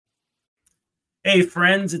Hey,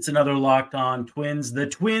 friends, it's another Locked On Twins. The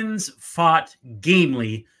Twins fought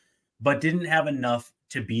gamely, but didn't have enough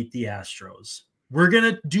to beat the Astros. We're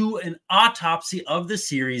going to do an autopsy of the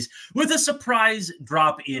series with a surprise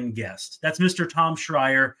drop-in guest. That's Mr. Tom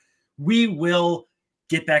Schreier. We will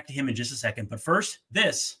get back to him in just a second. But first,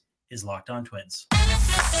 this is Locked On Twins.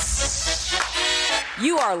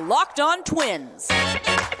 You are Locked On Twins,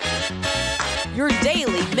 your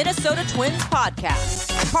daily Minnesota Twins podcast.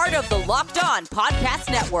 Part of the Locked On Podcast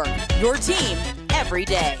Network, your team every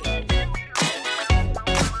day.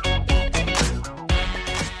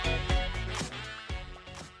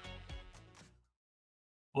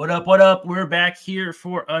 What up, what up? We're back here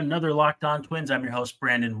for another Locked On Twins. I'm your host,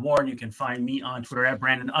 Brandon Warren. You can find me on Twitter at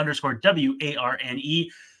Brandon_WARNE.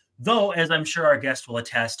 Though, as I'm sure our guest will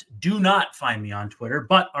attest, do not find me on Twitter.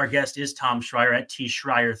 But our guest is Tom Schreier at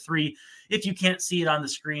TSchreier3. If you can't see it on the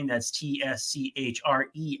screen, that's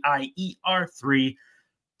TSCHREIER3.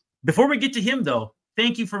 Before we get to him, though,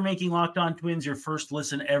 thank you for making Locked On Twins your first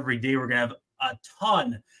listen every day. We're going to have a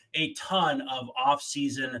ton of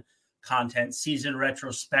off-season content, season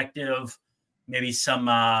retrospective, maybe some,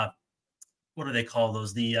 what do they call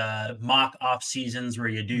those? The mock off seasons where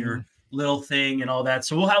you do your little thing and all that.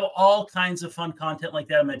 So we'll have all kinds of fun content like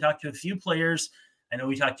that. I'm going to talk to a few players. I know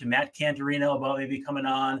we talked to Matt Cantorino about maybe coming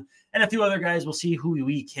on, and a few other guys. We'll see who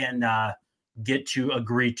we can get to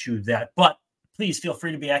agree to that. But please feel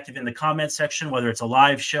free to be active in the comment section, whether it's a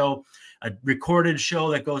live show, a recorded show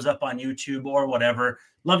that goes up on YouTube or whatever.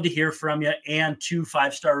 Love to hear from you. And 2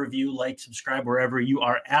 5-star review, like, subscribe wherever you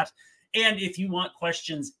are at. And if you want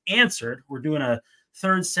questions answered, we're doing a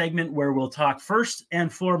third segment where we'll talk first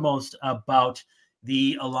and foremost about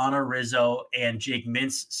the Alana Rizzo and Jake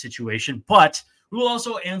Mintz situation. But we will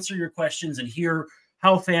also answer your questions and hear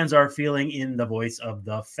how fans are feeling in the voice of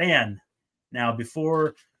the fan. Now,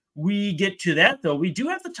 before we get to that, though, we do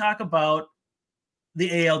have to talk about the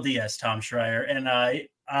ALDS, Tom Schreier. And I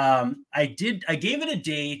gave it a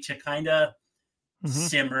day to kind of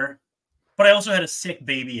simmer, but I also had a sick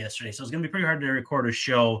baby yesterday. So it's going to be pretty hard to record a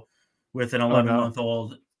show with an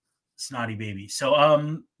 11-month-old snotty baby.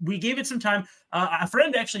 So we gave it some time. A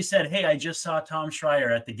friend actually said, hey, I just saw Tom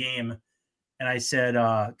Schreier at the game. And I said,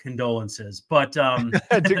 condolences. But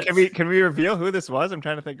Dude, can we reveal who this was? I'm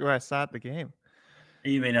trying to think who I saw at the game.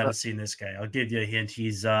 You may not have seen this guy. I'll give you a hint.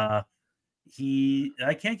 I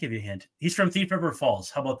can't give you a hint. He's from Thief River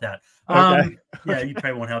Falls. How about that? Okay. Yeah, you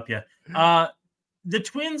probably won't help you. The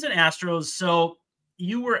Twins and Astros. So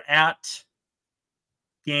you were at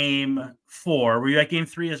game 4. Were you at game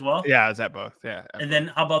 3 as well? Yeah, I was at both. Yeah. And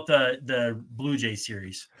then how about the Blue Jays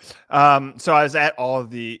series? So I was at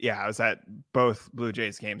I was at both Blue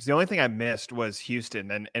Jays games. The only thing I missed was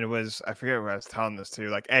Houston. And it was, I forget what I was telling this to,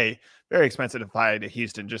 like, very expensive to fly to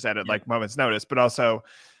Houston just at like moment's notice. But also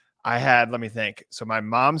I had, let me think. So my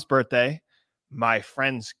mom's birthday, my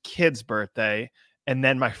friend's kid's birthday, and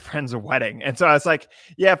then my friend's wedding. And so I was like,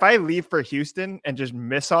 yeah, if I leave for Houston and just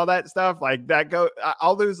miss all that stuff, like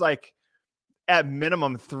I'll lose like at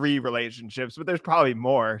minimum 3 relationships, but there's probably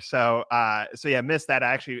more. So yeah, missed that.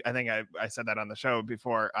 I think I said that on the show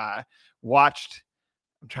before. Watched,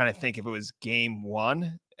 I'm trying to think if it was game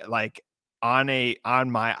 1, like on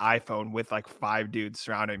my iPhone with like 5 dudes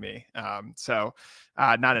surrounding me. So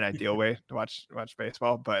not an ideal way to watch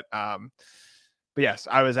baseball, but yes,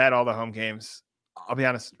 I was at all the home games. I'll be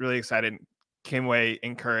honest, really excited. Came away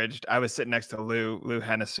encouraged. I was sitting next to Lou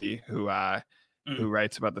Hennessy, who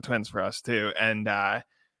writes about the Twins for us too, and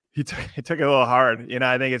he took it a little hard. You know,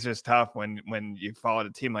 I think it's just tough when you follow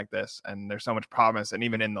a team like this, and there's so much promise. And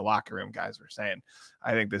even in the locker room, guys were saying,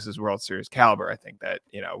 "I think this is World Series caliber." I think that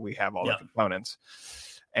we have all the components,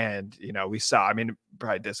 and we saw. I mean,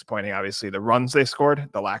 probably disappointing. Obviously, the runs they scored,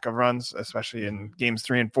 the lack of runs, especially in games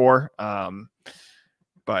 3 and 4.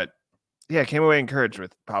 But yeah, came away encouraged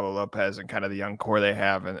with Pablo Lopez and kind of the young core they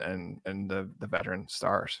have and the veteran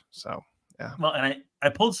stars. So, yeah. Well, and I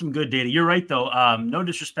pulled some good data. You're right, though. No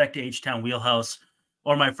disrespect to H-Town Wheelhouse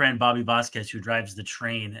or my friend Bobby Vasquez, who drives the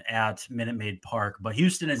train at Minute Maid Park. But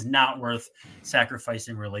Houston is not worth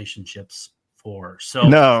sacrificing relationships for. So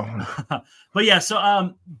no. But yeah,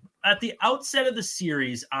 so at the outset of the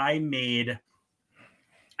series, I made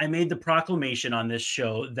the proclamation on this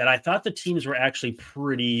show that I thought the teams were actually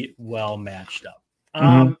pretty well matched up.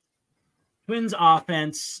 Twins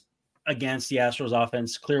offense against the Astros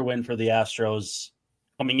offense, clear win for the Astros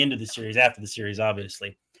coming into the series, after the series,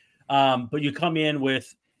 obviously. But you come in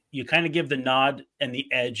with, you kind of give the nod and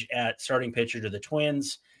the edge at starting pitcher to the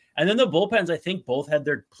Twins. And then the bullpens, I think both had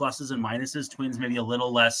their pluses and minuses. Twins maybe a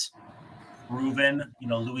little less proven,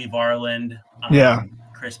 Louis Varland,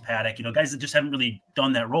 Chris Paddock, guys that just haven't really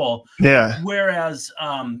done that role. Yeah. Whereas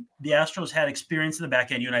the Astros had experience in the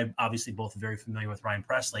back end. You and I obviously both very familiar with Ryan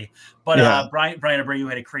Presley, but Brian Abreu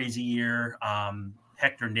had a crazy year.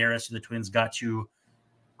 Hector Neris, who the Twins got to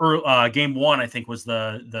game one, I think, was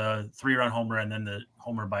the 3-run homer, and then the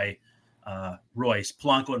homer by Royce.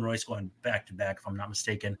 Polanco and Royce going back to back, if I'm not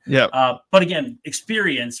mistaken. Yeah. But again,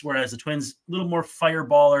 experience, whereas the Twins a little more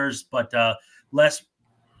fireballers, but less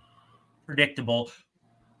predictable.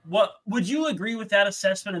 What would you agree with that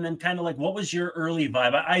assessment? And then kind of like, what was your early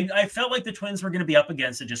vibe? I felt like the Twins were going to be up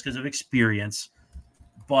against it just because of experience,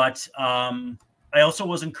 but I also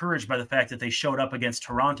was encouraged by the fact that they showed up against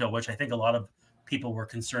Toronto, which I think a lot of people were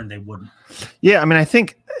concerned they wouldn't. Yeah, I mean, I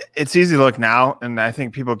think it's easy to look now, and I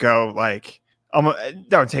think people go like,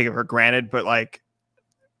 don't take it for granted, but like,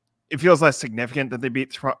 it feels less significant that they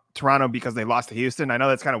beat Toronto because they lost to Houston. I know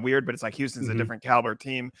that's kind of weird, but it's like Houston's a different caliber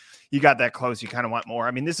team. You got that close, you kind of want more.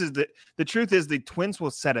 I mean, this is the truth is the Twins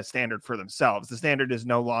will set a standard for themselves. The standard is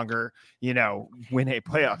no longer, win a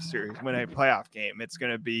playoff series, win a playoff game. It's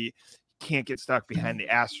going to be, can't get stuck behind the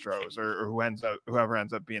Astros or whoever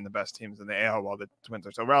ends up being the best teams in the AL while the Twins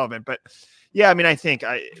are so relevant. But yeah, I mean, I think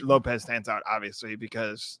Lopez stands out obviously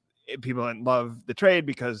because people didn't love the trade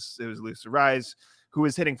because it was Luis Urias, who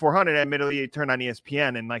was hitting 400. Admittedly, he turned on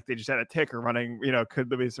ESPN and like they just had a ticker running,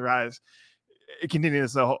 could Luis Urias continue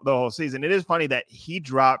this the whole season. It is funny that he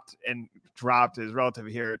dropped his relative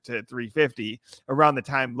here to 350 around the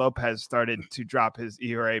time Lopez started to drop his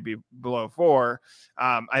ERA below 4.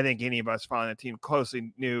 I think any of us following the team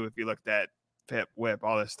closely knew, if you looked at FIP, WHIP,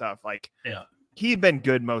 all this stuff, like he'd been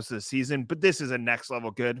good most of the season, but this is a next level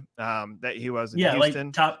good that he was in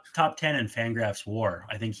Houston. Like top 10 in Fangraphs WAR.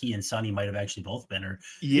 I think he and Sonny might have actually both been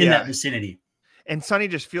in that vicinity. And Sonny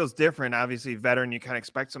just feels different. Obviously, veteran, you kind of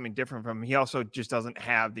expect something different from him. He also just doesn't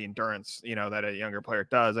have the endurance, that a younger player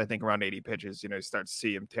does. I think around 80 pitches, you start to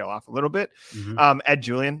see him tail off a little bit. Ed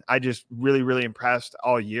Julian, I just really, really impressed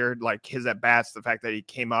all year. Like his at-bats, the fact that he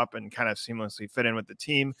came up and kind of seamlessly fit in with the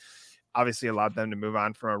team, obviously allowed them to move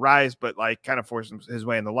on from a rise, but like kind of forced his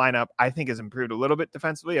way in the lineup. I think has improved a little bit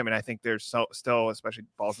defensively. I mean, I think there's still, especially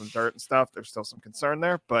balls in dirt and stuff, there's still some concern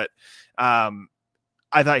there, but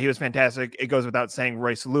I thought he was fantastic. It goes without saying,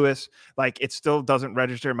 Royce Lewis, like it still doesn't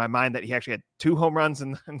register in my mind that he actually had 2 home runs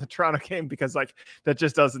in the Toronto game, because like that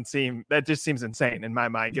just seems insane in my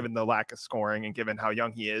mind, given the lack of scoring and given how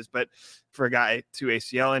young he is. But for a guy, 2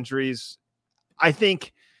 ACL injuries, I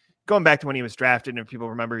think going back to when he was drafted, and people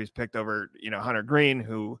remember he was picked over, Hunter Green,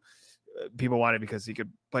 who people wanted because he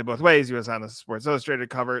could play both ways. He was on the Sports Illustrated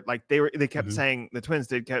cover. Like they kept saying, the Twins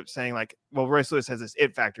kept saying like, well, Royce Lewis has this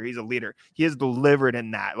it factor. He's a leader. He has delivered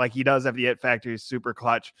in that. Like he does have the it factor. He's super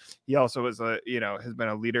clutch. He also is has been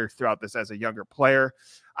a leader throughout this as a younger player.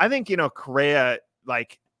 I think, Correa,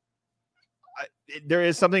 like there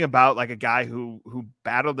is something about like a guy who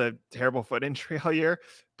battled a terrible foot injury all year,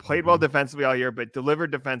 played well defensively all year, but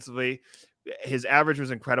delivered defensively. His average was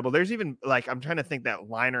incredible. There's even like, I'm trying to think that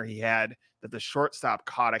liner he had that the shortstop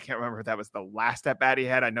caught. I can't remember if that was the last at bat he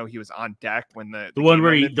had. I know he was on deck when the one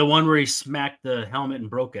where he smacked the helmet and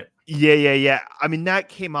broke it. Yeah. I mean, that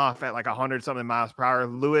came off at like 100 something miles per hour.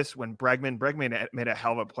 Lewis, when Bregman made a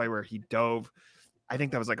hell of a play where he dove. I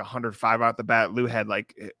think that was like 105 out the bat. Lou had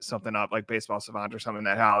like something up like Baseball Savant or something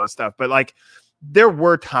that had all this stuff. But like, there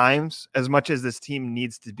were times, as much as this team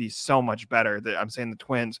needs to be so much better, that I'm saying the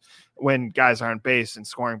Twins, when guys are on base and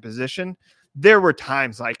scoring position, there were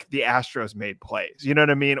times like the Astros made plays, you know what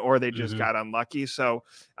I mean? Or they just got unlucky. So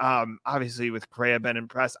obviously with Correa, been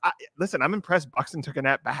impressed. I'm impressed Buxton took an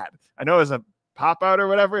at bat. I know it was a pop out or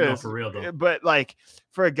whatever it is, for real though. But like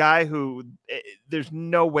for a guy who there's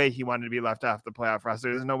no way he wanted to be left off the playoff roster.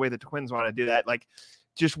 There's no way the Twins want to do that. Like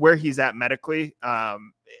just where he's at medically,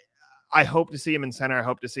 I hope to see him in center. I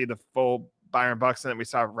hope to see the full Byron Buxton that we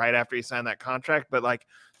saw right after he signed that contract. But like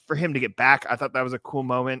for him to get back, I thought that was a cool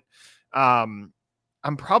moment. I'm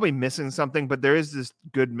probably missing something, but there is this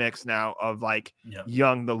good mix now of like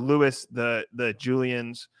young, the Lewis, the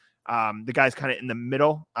Julians, the guys kind of in the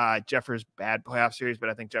middle. Jeffers, bad playoff series, but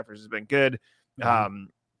I think Jeffers has been good.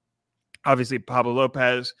 Obviously Pablo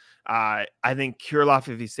Lopez. I think Kirilloff,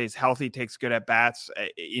 if he stays healthy, takes good at bats.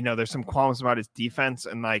 There's some qualms about his defense,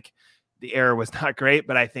 and like the error was not great,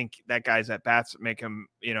 but I think that guy's at bats make him,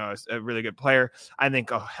 a really good player. I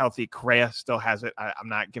think a healthy Correa still has it. I'm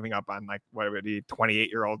not giving up on like whatever the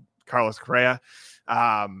 28-year-old Carlos Correa.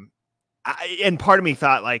 And part of me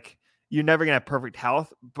thought like you're never gonna have perfect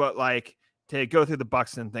health, but like to go through the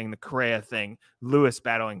Buxton thing, the Correa thing, Lewis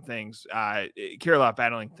battling things, Kirilloff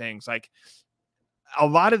battling things, like a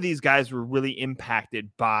lot of these guys were really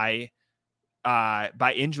impacted by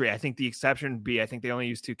by injury. I think the exception would be, I think they only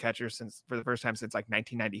used 2 catchers for the first time since like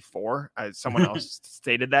 1994. Someone else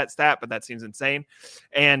stated that stat, but that seems insane.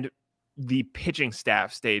 And the pitching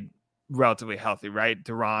staff stayed relatively healthy, right?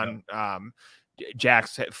 Duran,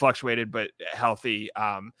 Jax fluctuated, but healthy.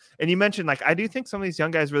 And you mentioned, like, I do think some of these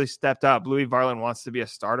young guys really stepped up. Louis Varland wants to be a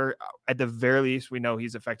starter. At the very least, we know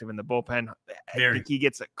he's effective in the bullpen. I think he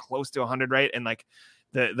gets close to 100, right? And like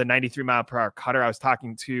the 93 mile per hour cutter, I was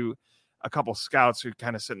talking to a couple scouts who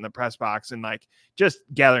kind of sit in the press box and like just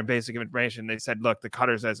gathering basic information. They said, look, the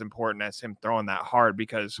cutter's as important as him throwing that hard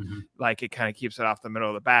because like it kind of keeps it off the middle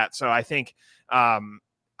of the bat. So I think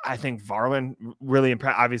Varland really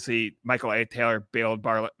impressed. Obviously, Michael A. Taylor bailed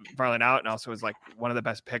Varland out and also was like one of the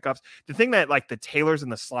best pickups. The thing that like the Taylors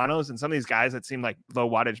and the Solanos and some of these guys that seem like low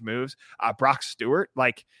wattage moves, Brock Stewart,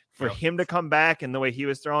 like for him to come back and the way he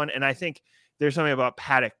was throwing. And I think there's something about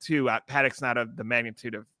Paddock too. Paddock's not of the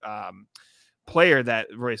magnitude of player that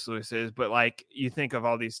Royce Lewis is, but like you think of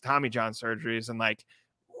all these Tommy John surgeries and like,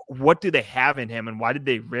 what do they have in him and why did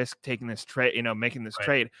they risk taking this trade, making this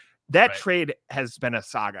trade? That trade has been a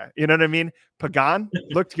saga. You know what I mean? Pagan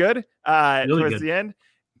looked good towards the end.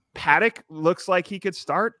 Paddock looks like he could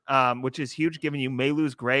start, which is huge given you may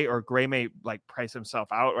lose Gray or Gray may like price himself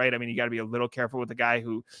out, right? I mean, you got to be a little careful with the guy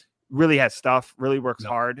who really has stuff, really works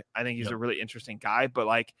hard. I think he's a really interesting guy, but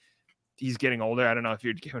like he's getting older. I don't know if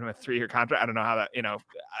you're giving him a 3-year contract. I don't know how that,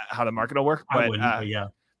 how the market will work, but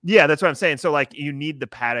yeah, that's what I'm saying. So like you need the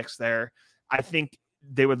Paddocks there. I think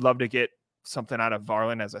they would love to get something out of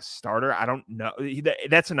Varland as a starter. I don't know.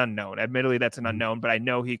 That's an unknown. Admittedly, that's an unknown, but I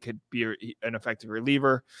know he could be an effective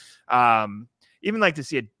reliever. Even like to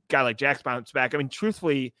see a guy like Jax bounce back. I mean,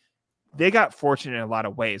 truthfully, they got fortunate in a lot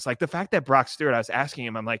of ways. Like the fact that Brock Stewart, I was asking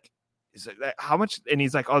him, I'm like, is it how much? And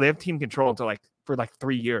he's like, oh, they have team control until for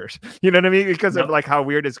 3 years. You know what I mean? Because of like how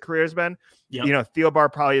weird his career has been.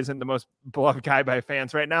 Thielbar probably isn't the most beloved guy by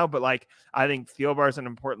fans right now, but like I think Thielbar is an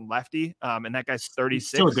important lefty. And that guy's 36. He's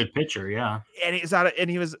still a good pitcher, yeah. And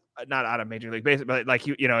he was not out of Major League Baseball, but like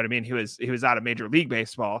you know what I mean. He was out of Major League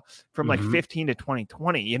Baseball from like 15 to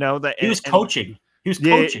 2020. You know that he was coaching. He was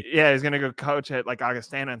coaching. Yeah, he's gonna go coach at like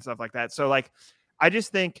Augustana and stuff like that. So like, I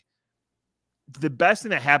just think the best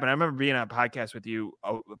thing that happened, I remember being on a podcast with you,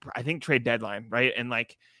 I think trade deadline, right? And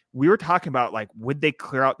like we were talking about like, would they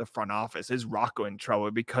clear out the front office? Is Rocco in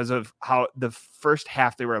trouble because of how the first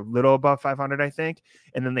half they were a little above 500, I think,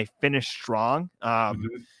 and then they finished strong. I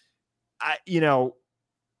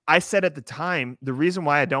said at the time, the reason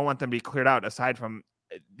why I don't want them to be cleared out, aside from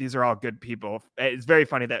these are all good people, it's very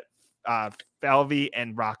funny that Falvey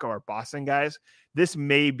and Rocco are Boston guys. This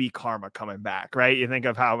may be karma coming back, right? You think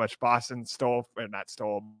of how much Boston not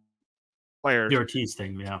stole players. The Ortiz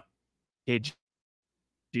thing, yeah. KG,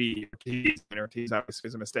 Ortiz obviously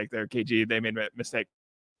was a mistake there. KG, they made a mistake.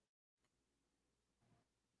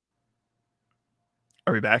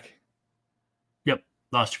 Are we back? Yep,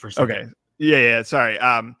 lost you for a second. Okay, yeah. Sorry.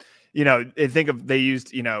 They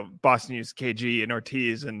used, Boston used KG and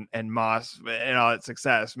Ortiz and Moss and all that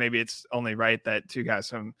success. Maybe it's only right that 2 guys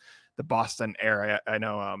from the Boston area, I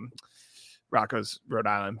know Rocco's Rhode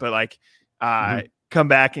Island, but like come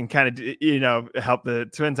back and kind of, help the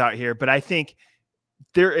Twins out here. But I think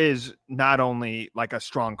there is not only like a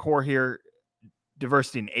strong core here,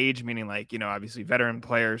 diversity in age, meaning like, obviously veteran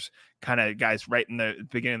players, kind of guys right in the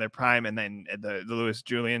beginning of their prime, and then the Louis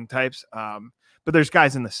Julian types. But there's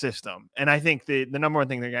guys in the system. And I think the number one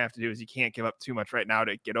thing they're going to have to do is you can't give up too much right now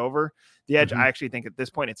to get over the edge. I actually think at this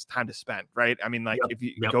point it's time to spend, right? I mean, like if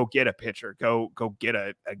you go get a pitcher, go get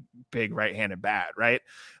a big right-handed bat, right?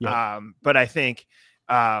 But I think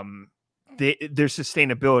their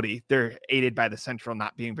sustainability, they're aided by the Central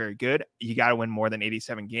not being very good. You got to win more than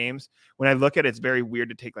 87 games. When I look at it, it's very weird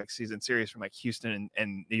to take like season series from like Houston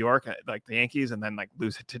and New York, like the Yankees, and then like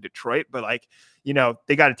lose it to Detroit. But like,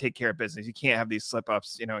 they got to take care of business. You can't have these slip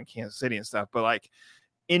ups, in Kansas City and stuff. But like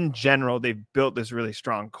in general, they've built this really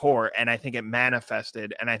strong core, and I think it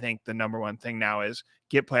manifested. And I think the number one thing now is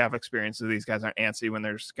get playoff experience so these guys aren't antsy when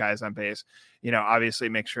there's guys on base. Obviously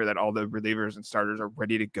make sure that all the relievers and starters are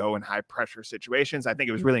ready to go in high pressure situations. I think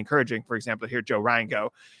it was really encouraging, for example, to hear Joe Ryan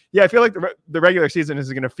go, yeah, I feel like the regular season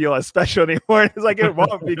isn't going to feel as special anymore. It's like it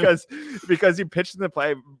won't because you pitched in the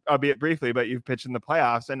play, albeit briefly, but you've pitched in the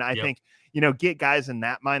playoffs. And I think, get guys in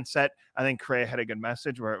that mindset. I think Correa had a good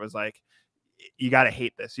message where it was like, you got to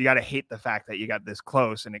hate this. You got to hate the fact that you got this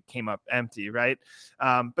close and it came up empty, right?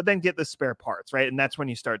 But then get the spare parts, right? And that's when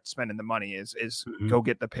you start spending the money is go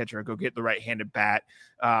get the pitcher, go get the right-handed bat,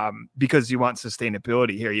 because you want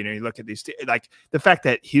sustainability here. You look at these, like the fact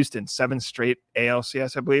that Houston 7 straight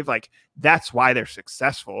ALCS, I believe, like that's why they're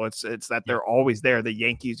successful. It's that they're always there. The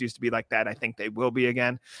Yankees used to be like that. I think they will be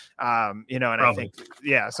again. And probably. I think,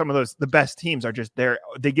 some of the best teams are just there.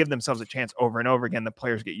 They give themselves a chance over and over again. The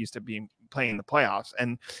players get used to playing the playoffs.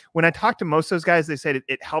 And when I talk to most of those guys, they said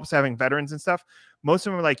it helps having veterans and stuff. Most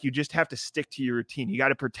of them are like, you just have to stick to your routine. You got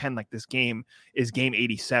to pretend like this game is game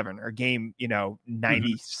 87 or game,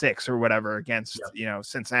 96 or whatever against,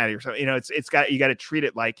 Cincinnati or so. You got to treat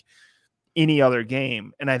it like any other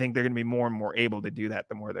game. And I think they're going to be more and more able to do that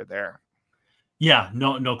the more they're there. Yeah,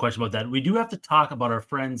 no question about that. We do have to talk about our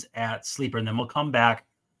friends at Sleeper, and then we'll come back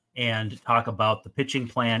and talk about the pitching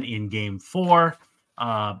plan in game 4,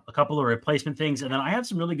 a couple of replacement things. And then I have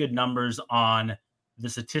some really good numbers on the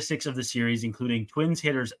statistics of the series, including Twins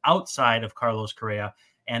hitters outside of Carlos Correa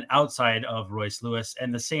and outside of Royce Lewis,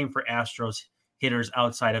 and the same for Astros hitters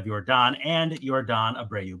outside of Yordan and Yordan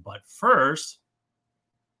Abreu. But first,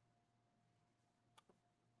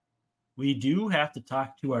 we do have to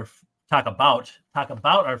talk about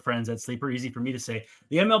our friends at Sleeper. Easy for me to say.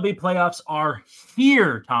 The MLB playoffs are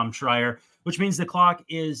here, Tom Schreier, which means the clock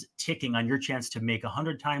is ticking on your chance to make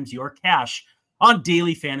 100 times your cash on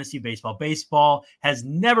daily fantasy baseball. Baseball has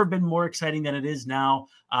never been more exciting than it is now,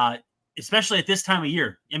 especially at this time of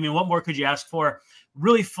year. I mean, what more could you ask for?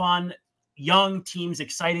 Really fun, young teams,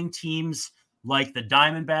 exciting teams like the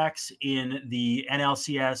Diamondbacks in the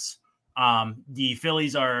NLCS. The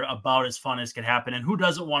Phillies are about as fun as could happen. And who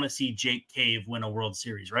doesn't want to see Jake Cave win a World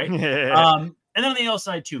Series, right? And then on the other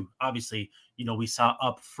side too, obviously, we saw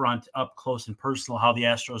up front, up close and personal, how the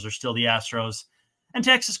Astros are still the Astros. And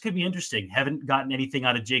Texas could be interesting. Haven't gotten anything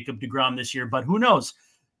out of Jacob deGrom this year, but who knows?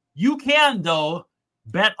 You can, though,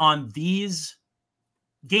 bet on these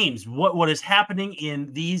games. What is happening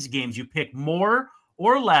in these games? You pick more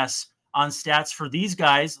or less on stats for these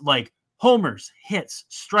guys, like homers, hits,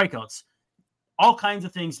 strikeouts, all kinds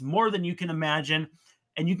of things, more than you can imagine.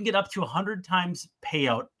 And you can get up to 100 times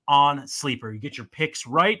payout on Sleeper. You get your picks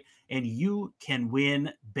right, and you can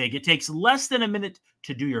win big. It takes less than a minute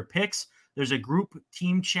to do your picks. There's a group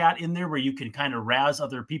team chat in there where you can kind of razz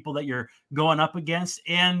other people that you're going up against.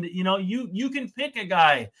 And, you can pick a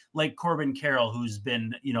guy like Corbin Carroll, who's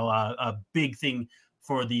been, a big thing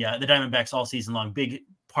for the Diamondbacks all season long, big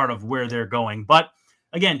part of where they're going. But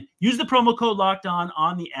again, use the promo code Locked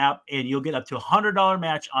On the app, and you'll get up to $100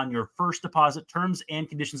 match on your first deposit. Terms and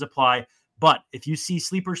conditions apply. But if you see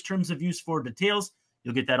Sleeper's terms of use for details,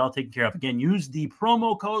 you'll get that all taken care of. Again, use the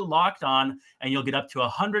promo code Locked On, and you'll get up to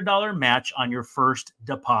 $100 match on your first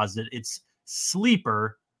deposit. It's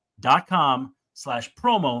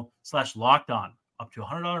sleeper.com/promo/Locked On. Up to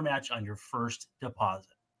 $100 match on your first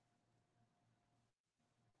deposit.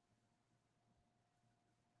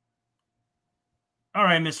 All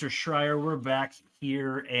right, Mr. Schreier, we're back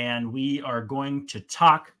here, and we are going to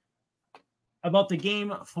talk about the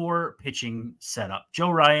game 4 pitching setup. Joe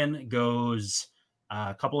Ryan goes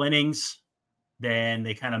a couple innings, then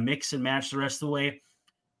they kind of mix and match the rest of the way.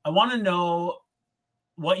 I want to know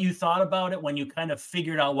what you thought about it when you kind of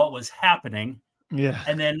figured out what was happening. Yeah.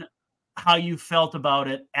 And then how you felt about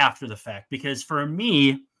it after the fact. Because for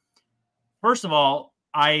me, first of all,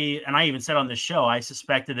 I even said on the show, I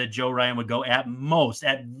suspected that Joe Ryan would go at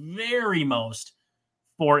very most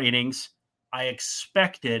 4 innings. I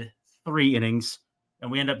expected 3 innings,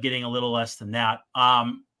 and we end up getting a little less than that.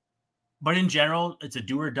 But in general, it's a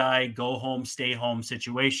do or die, go home, stay home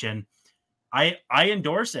situation. I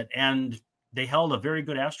endorse it, and they held a very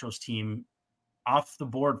good Astros team off the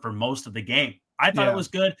board for most of the game. I thought it was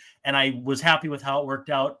good, and I was happy with how it worked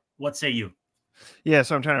out. What say you? Yeah,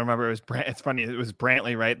 so I'm trying to remember. It's funny. It was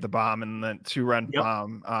Brantley, right? The bomb and the 2-run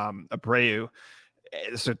bomb. Abreu.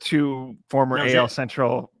 So 2 former AL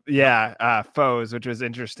Central, foes, which was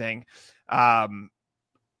interesting. One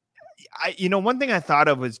thing I thought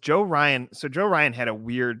of was Joe Ryan. So Joe Ryan had a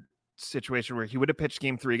weird situation where he would have pitched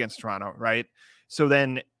game 3 against Toronto, right? So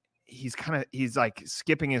then he's like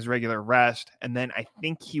skipping his regular rest, and then I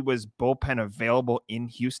think he was bullpen available in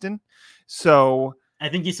Houston. So I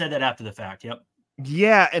think you said that after the fact. Yep.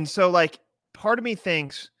 Yeah, and so like part of me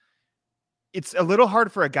thinks it's a little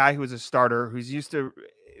hard for a guy who is a starter who's used to,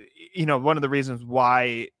 one of the reasons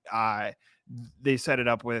why they set it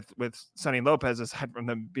up with Sonny Lopez, aside from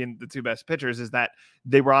them being the two best pitchers, is that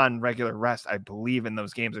they were on regular rest, I believe, in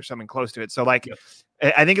those games or something close to it. So like,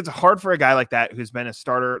 I think it's hard for a guy like that who's been a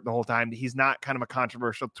starter the whole time. He's not kind of a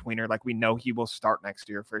controversial tweener. Like, we know he will start next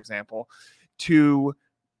year, for example, to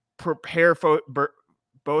prepare for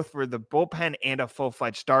both for the bullpen and a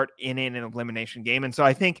full-fledged start in an elimination game. And so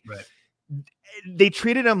I think they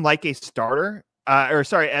treated him like a starter,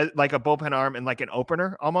 as like a bullpen arm and like an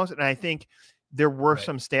opener almost. And I think there were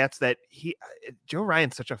some stats that Joe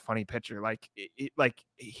Ryan's such a funny pitcher. Like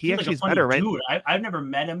he actually is better, right? Dude, I've never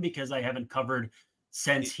met him because I haven't covered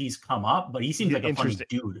since he's come up, but he seems like a funny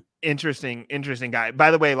dude. Interesting guy.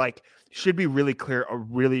 By the way, like, should be really clear, a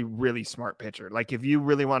really, really smart pitcher. Like, if you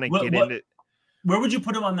really want to get into, where would you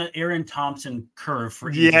put him on the Aaron Thompson curve for?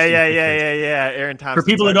 Yeah. Aaron Thompson. For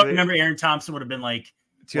people who don't remember, Aaron Thompson would have been like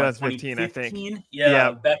 2015, I think.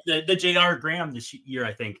 Yeah. Back the J.R. Graham this year,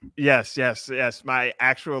 I think. Yes. My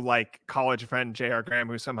actual like college friend J.R. Graham,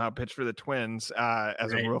 who somehow pitched for the Twins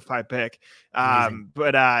as a Rule 5 pick.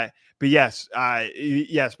 But yes.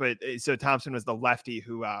 But so Thompson was the lefty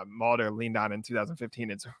who Mulder leaned on in 2015.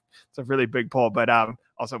 It's a really big pull, but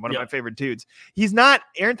also one of my favorite dudes. He's not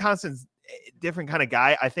Aaron Thompson's a different kind of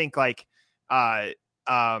guy. I think like Aaron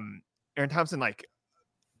Thompson like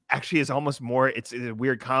actually is almost more. It's a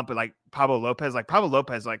weird comp, but like Pablo Lopez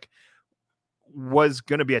was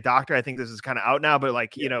going to be a doctor. I think this is kind of out now, but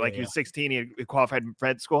like, he was 16, he qualified in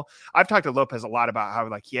med school. I've talked to Lopez a lot about how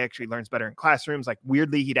like he actually learns better in classrooms. Like,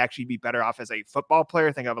 weirdly, he'd actually be better off as a football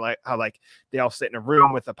player. Think of like how like they all sit in a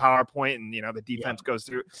room with a PowerPoint and, the defense goes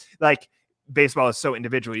through. Like, baseball is so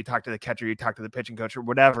individual. You talk to the catcher, you talk to the pitching coach or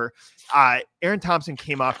whatever. Aaron Thompson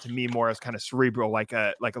came off to me more as kind of cerebral, like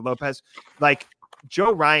a Lopez. Like,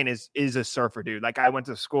 Joe Ryan is a surfer dude. Like, I went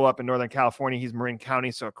to school up in Northern California. He's Marin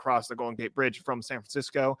County, so across the Golden Gate Bridge from San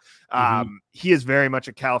Francisco. He is very much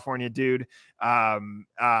a California dude.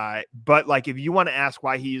 But like, if you want to ask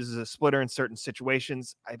why he uses a splitter in certain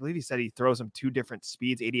situations, I believe he said he throws them two different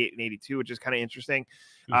speeds, 88 and 82, which is kind of interesting.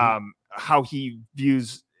 How he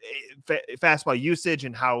views fastball usage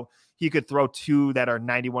and how he could throw two that are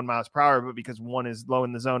 91 miles per hour, but because one is low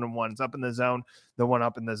in the zone and one's up in the zone, the one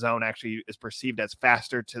up in the zone actually is perceived as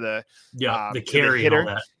faster to the carry hitter. And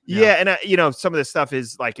all that. And some of this stuff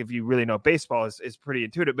is like, if you really know baseball, is pretty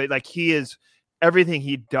intuitive, but like everything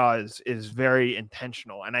he does is very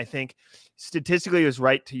intentional. And I think statistically it was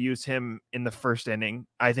right to use him in the first inning.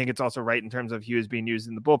 I think it's also right in terms of he was being used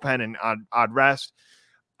in the bullpen and odd rest.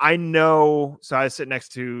 I know. So I sit next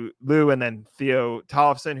to Lou and then Theo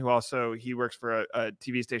Tollefson, who also, he works for a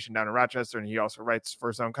TV station down in Rochester, and he also writes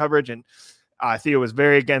for Zone Coverage. And Theo was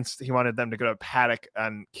very against, he wanted them to go to Paddock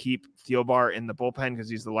and keep Thielbar in the bullpen because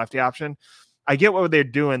he's the lefty option. I get what they're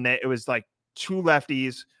doing. That it was like two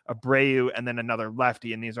lefties, Abreu, and then another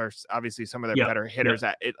lefty. And these are obviously some of their better hitters.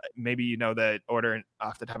 Maybe the order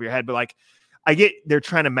off the top of your head, but like, I get they're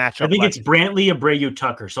trying to match up. I think it's Brantley, Abreu,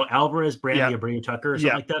 Tucker. So Alvarez, Brantley, Abreu, Tucker, or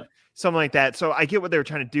something like that. Something like that. So I get what they were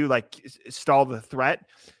trying to do, like stall the threat.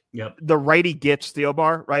 Yep. The righty gets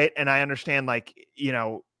Thielbar, right? And I understand, like,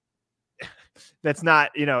 that's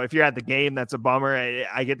not, if you're at the game, that's a bummer.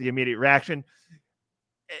 I get the immediate reaction.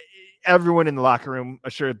 Everyone in the locker room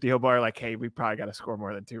assured Thielbar, like, hey, we probably got to score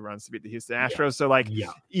more than 2 runs to beat the Houston Astros. So, like,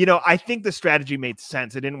 I think the strategy made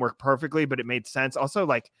sense. It didn't work perfectly, but it made sense. Also,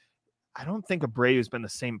 like, I don't think Abreu's been the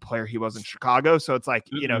same player he was in Chicago. So it's like,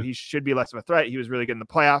 he should be less of a threat. He was really good in the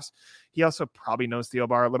playoffs. He also probably knows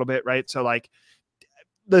Thielbar a little bit, right? So like,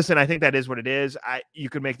 listen, I think that is what it is. You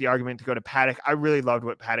could make the argument to go to Paddock. I really loved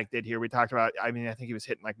what Paddock did here. We talked about, I think he was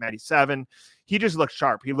hitting like 97. He just looked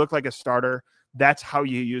sharp. He looked like a starter. That's how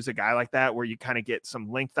you use a guy like that, where you kind of get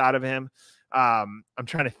some length out of him. I'm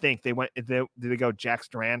trying to think. Did they go Jax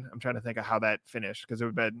Duran? I'm trying to think of how that finished, because it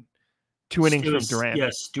would have been 2 innings from Duran. Yeah,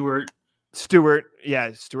 Stewart,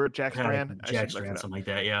 Jax Duran, something like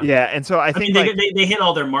that. Yeah. And so I think they hit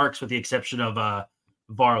all their marks with the exception of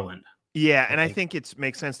Varland. Yeah, and I think it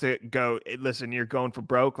makes sense to go. Listen, you're going for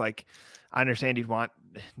broke. Like, I understand you'd want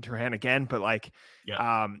Duran again, but like,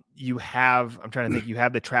 you have. I'm trying to think. You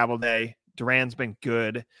have the travel day. Duran's been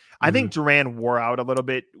good. I think Duran wore out a little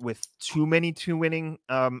bit with too many 2-inning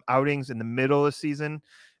outings in the middle of the season.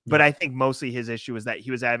 But I think mostly his issue is that he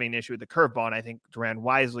was having an issue with the curveball. And I think Duran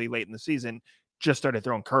wisely late in the season just started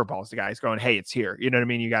throwing curveballs to guys, going, hey, it's here. You know what I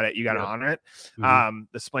mean? You got to honor it.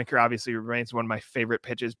 The Splinker obviously remains one of my favorite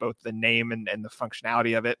pitches, both the name and the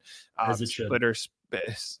functionality of it. Splitter,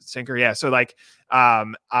 sinker. Yeah. So like,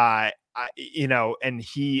 and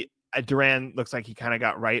Duran looks like he kind of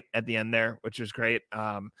got right at the end there, which was great.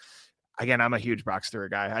 again, I'm a huge Brock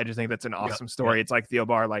Stewart guy. I just think that's an awesome story. It's like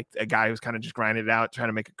Thielbar, like a guy who's kind of just grinded it out, trying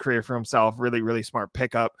to make a career for himself. Really, really smart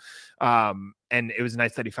pickup. And it was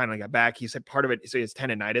nice that he finally got back. He said part of it, so he has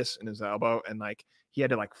tendonitis in his elbow, and like he had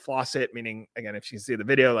to like floss it, meaning, again, if you see the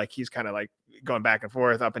video, like he's kind of like going back and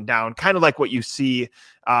forth, up and down, kind of like what you see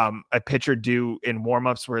a pitcher do in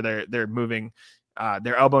warmups where they're moving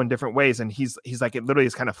their elbow in different ways. And he's like, it literally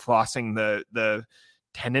is kind of flossing the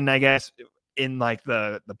tendon, I guess, in like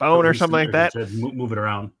the bone or something like that. Move it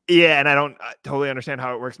around. Yeah, and I don't totally understand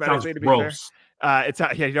how it works medically. To be fair, gross. it's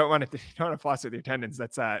not. Yeah, you don't want to floss with your tendons.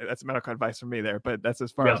 That's medical advice from me there. But that's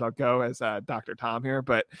as far as I'll go as Dr. Tom here.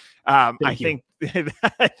 But I think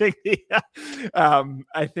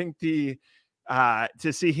to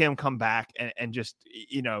see him come back and just,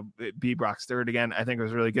 you know, be Brock Stewart again, I think it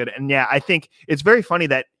was really good. And yeah, I think it's very funny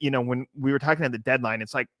that, you know, when we were talking at the deadline,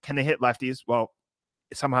 it's like, can they hit lefties? Well,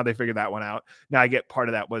 somehow they figured that one out. Now I get part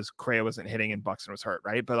of that was Correa wasn't hitting and Buxton was hurt,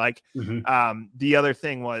 right? But like the other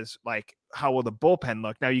thing was like, how will the bullpen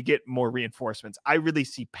look? Now you get more reinforcements. I really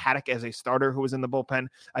see Paddock as a starter who was in the bullpen.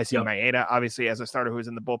 I see Maeda obviously as a starter who was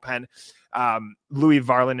in the bullpen. Louis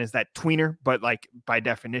Varland is that tweener, but like by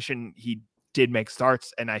definition, he did make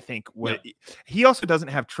starts. And I think he also doesn't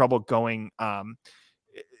have trouble going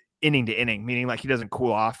inning to inning, meaning like he doesn't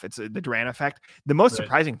cool off. It's the Duran effect. The most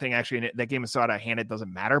surprising thing actually in that game is so out of hand, it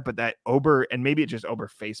doesn't matter, but that Ober, and maybe it just Ober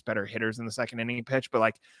faced better hitters in the second inning pitch, but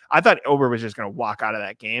like I thought Ober was just going to walk out of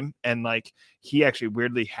that game, and like he actually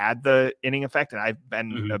weirdly had the inning effect. And I've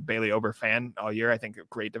been a Bailey Ober fan all year. I think a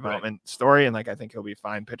great development story, and like I think he'll be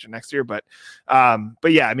fine pitching next year. But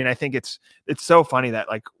yeah, I mean, I think it's so funny that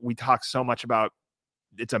like we talk so much about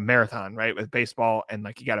it's a marathon, right? With baseball, and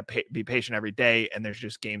like you got to be patient every day. And there's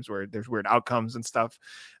just games where there's weird outcomes and stuff.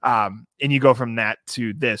 And you go from that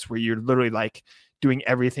to this, where you're literally like doing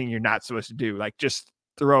everything you're not supposed to do. Like just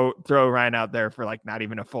throw Ryan out there for like not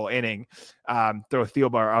even a full inning, throw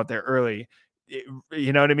Thielbar out there early.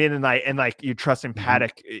 You know what I mean? And like you trusting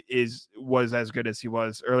Paddock was as good as he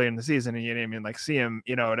was early in the season, and you didn't even like see him,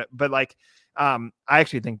 you know, but like, I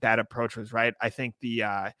actually think that approach was right. I think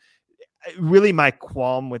really my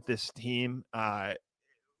qualm with this team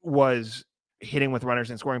was hitting with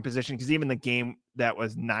runners in scoring position, because even the game that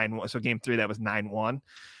was 9-1, so game 3 that was 9-1,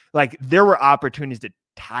 like there were opportunities to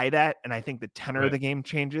tie that, and I think the tenor of the game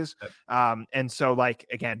changes. And so like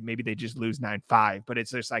again, maybe they just lose 9-5, but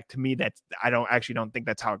it's just like, to me, that's I don't think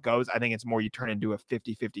that's how it goes. I think it's more you turn into a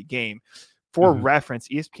 50-50 game. For reference,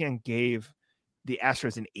 ESPN gave the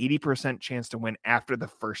Astros an 80% chance to win after the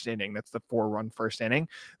first inning. That's the 4-run first inning.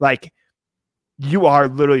 Like, you are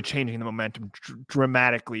literally changing the momentum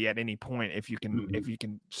dramatically at any point if you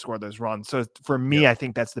can score those runs. So for me, I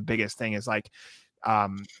think that's the biggest thing is like,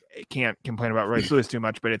 can't complain about Royce Lewis too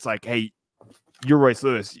much, but it's like, hey, you're Royce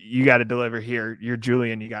Lewis, you got to deliver here. You're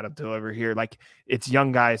Julian, you got to deliver here. Like it's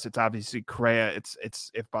young guys. It's obviously Correa. It's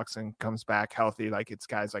if Buxton comes back healthy, like it's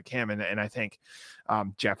guys like him. And I think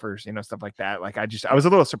Jeffers, you know, stuff like that. Like I was a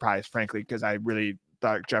little surprised, frankly, because I really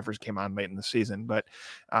thought Jeffers came on late in the season, but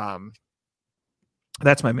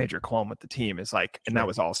that's my major qualm with the team is like, and that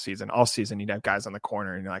was all season. All season, you'd have guys on the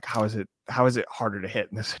corner, and you're like, how is it harder to hit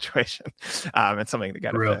in this situation? It's something that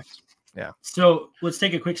got to fix. Yeah. So let's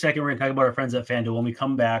take a quick second. We're going to talk about our friends at FanDuel. When we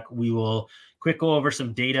come back, we will go over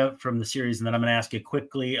some data from the series, and then I'm going to ask you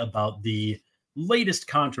quickly about the latest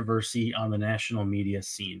controversy on the national media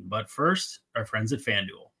scene. But first, our friends at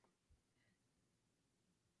FanDuel.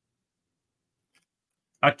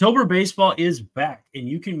 October baseball is back, and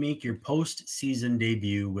you can make your postseason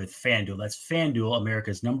debut with FanDuel. That's FanDuel,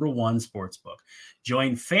 America's #1 sportsbook.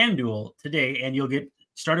 Join FanDuel today, and you'll get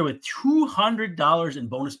started with $200 in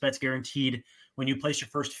bonus bets guaranteed when you place your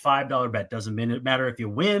first $5 bet. Doesn't matter if you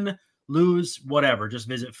win, lose, whatever. Just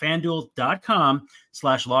visit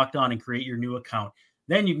FanDuel.com/lockedon and create your new account.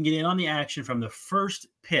 Then you can get in on the action from the first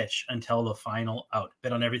pitch until the final out.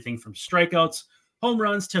 Bet on everything from strikeouts, home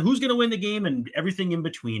runs, to who's going to win the game and everything in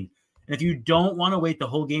between. And if you don't want to wait the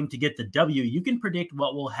whole game to get the W, you can predict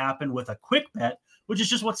what will happen with a quick bet, which is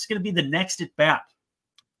just what's going to be the next at bat.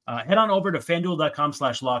 Head on over to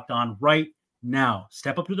FanDuel.com/lockedon right now.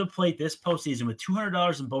 Step up to the plate this postseason with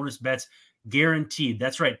 $200 in bonus bets guaranteed.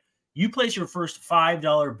 That's right. You place your first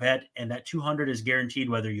 $5 bet, and that $200 is guaranteed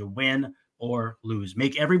whether you win or lose.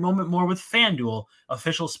 Make every moment more with FanDuel,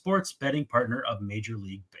 official sports betting partner of Major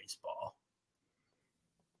League Baseball.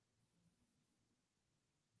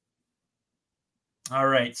 All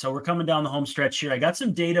right, so we're coming down the home stretch here. I got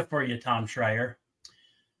some data for you, Tom Schreier.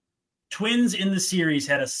 Twins in the series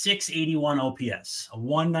had a 681 OPS, a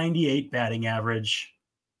 198 batting average.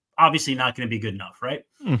 Obviously not going to be good enough, right?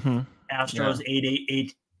 Astros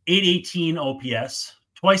 888 818 OPS,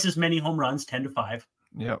 twice as many home runs, 10-5.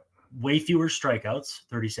 Yep. Way fewer strikeouts,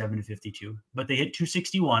 37-52, but they hit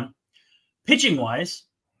 261. Pitching wise,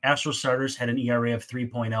 Astros starters had an ERA of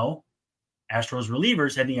 3.0. Astros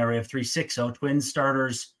relievers had an ERA of 3.60. Twins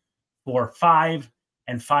starters 4.5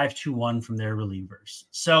 and 5.21 from their relievers.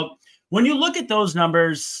 So when you look at those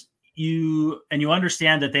numbers, you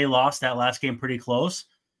understand that they lost that last game pretty close.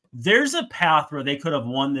 There's a path where they could have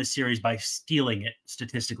won this series by stealing it,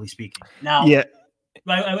 statistically speaking. Now, yeah,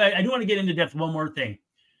 I do want to get into depth. One more thing.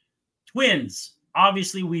 Twins,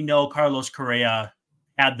 obviously, we know Carlos Correa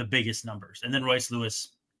had the biggest numbers, and then Royce Lewis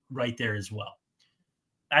right there as well.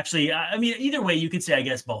 Actually, I mean, either way, you could say, I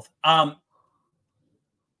guess, both.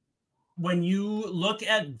 When you look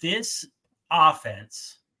at this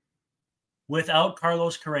offense without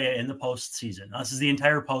Carlos Correa in the postseason, this is the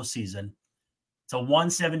entire postseason, it's a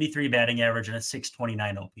 173 batting average and a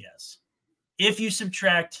 629 OPS. If you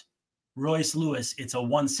subtract Royce Lewis, it's a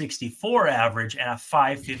 164 average and a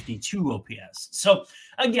 552 OPS. So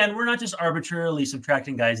again, we're not just arbitrarily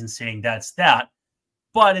subtracting guys and saying that's that,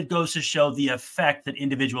 but it goes to show the effect that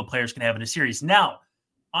individual players can have in a series. Now,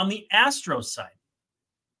 on the Astros side,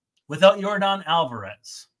 without Yordan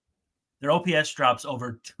Alvarez, their OPS drops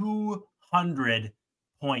over 200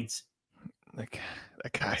 points. that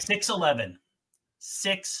guy. 611.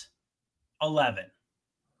 611.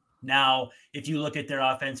 Now, if you look at their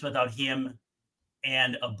offense without him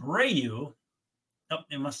and Abreu,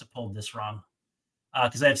 it must have pulled this wrong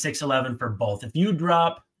because I have 611 for both. If you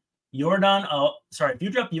drop Yordan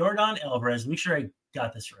Alvarez, make sure I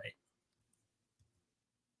got this right.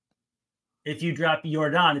 If you drop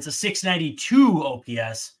Yordan, it's a 692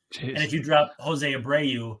 OPS. Jeez. And if you drop Jose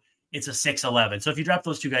Abreu, it's a 611. So if you drop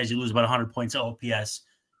those two guys, you lose about 100 points of OPS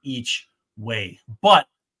each way. But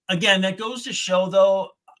again, that goes to show,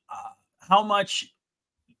 though, how much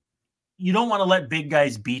you don't want to let big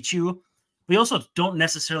guys beat you. We also don't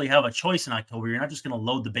necessarily have a choice in October. You're not just going to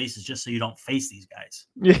load the bases just so you don't face these guys.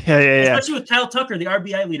 Yeah. Especially with Kyle Tucker, the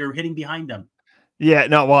RBI leader, hitting behind them. Yeah,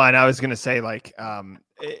 no, well, and I was going to say, like,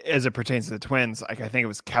 as it pertains to the Twins, like, I think it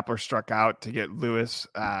was Kepler struck out to get Lewis.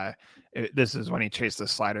 This is when he chased the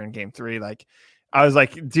slider in game 3. Like, I was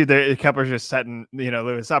like, dude, Kepler's just setting,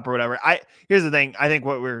 Lewis up or whatever. Here's the thing. I think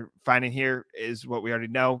what we're finding here is what we already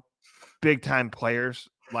know. Big time players,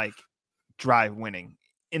 like, drive winning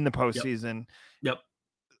in the postseason. Yep.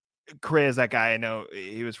 Correa is that guy. I know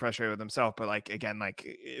he was frustrated with himself, but, like, again, like,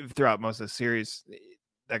 throughout most of the series,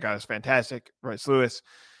 that guy was fantastic. Royce Lewis,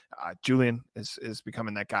 Julian is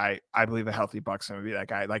becoming that guy. I believe a healthy Buxton would be that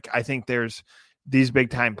guy. Like, I think there's these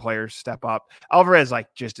big time players step up. Alvarez,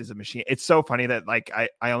 like, just is a machine. It's so funny that, like,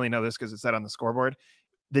 I only know this because it's said on the scoreboard.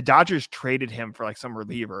 The Dodgers traded him for, like, some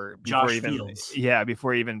reliever before Fields.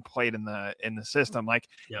 Before he even played in the system. Like,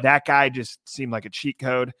 That guy just seemed like a cheat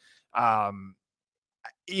code.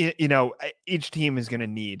 Each team is going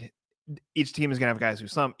to have guys who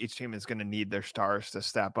slump. Each team is going to need their stars to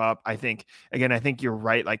step up. I think you're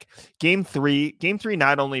right. Like, game three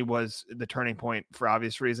not only was the turning point for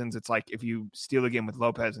obvious reasons. It's like, if you steal a game with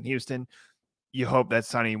Lopez in Houston, you hope that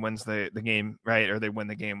Sonny wins the game, right? Or they win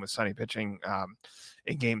the game with Sonny pitching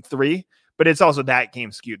in game 3. But it's also that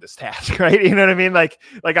game skewed the stats, right? You know what I mean? Like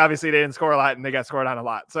obviously they didn't score a lot and they got scored on a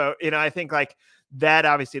lot. So, I think, like, that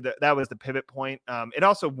obviously that was the pivot point. It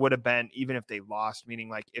also would have been, even if they lost, meaning,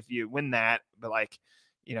 like, if you win that, but, like,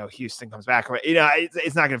 Houston comes back,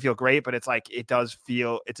 it's not going to feel great, but it's like, it does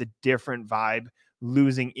feel, it's a different vibe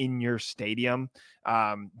losing in your stadium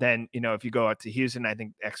than, if you go out to Houston. I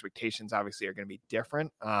think expectations obviously are going to be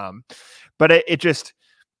different. But it just,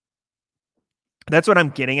 that's what I'm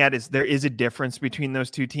getting at, is there is a difference between those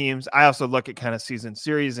two teams. I also look at kind of season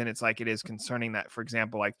series, and it's like, it is concerning that, for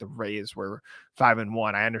example, like, the Rays were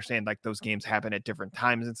 5-1. I understand, like, those games happen at different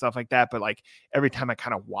times and stuff like that. But, like, every time I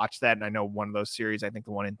kind of watch that, and I know one of those series, I think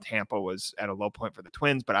the one in Tampa was at a low point for the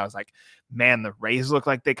Twins, but I was like, man, the Rays look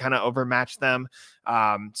like they kind of overmatched them.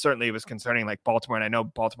 Certainly it was concerning, like, Baltimore. And I know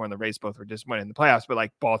Baltimore and the Rays both were disappointed in the playoffs, but,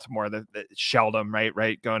 like, Baltimore, the shelled them,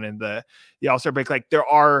 right, going into the All-Star break. Like,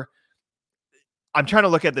 I'm trying to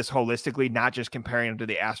look at this holistically, not just comparing them to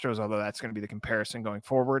the Astros, although that's going to be the comparison going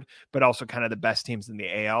forward, but also kind of the best teams in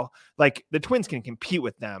the AL. Like, the Twins can compete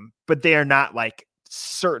with them, but they are not, like,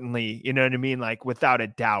 certainly, you know what I mean? Like, without a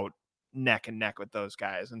doubt, neck and neck with those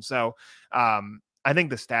guys. And so I think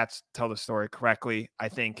the stats tell the story correctly. I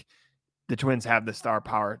think the Twins have the star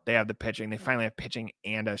power. They have the pitching. They finally have pitching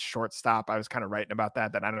and a shortstop. I was kind of writing about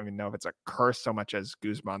that I don't even know if it's a curse so much as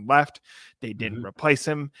Guzman left. They didn't replace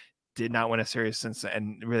him. did not win a series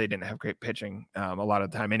and really didn't have great pitching a lot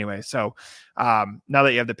of the time anyway. So now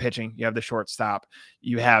that you have the pitching, you have the shortstop,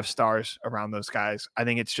 you have stars around those guys. I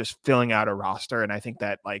think it's just filling out a roster. And I think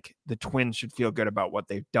that like the Twins should feel good about what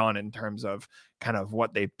they've done in terms of kind of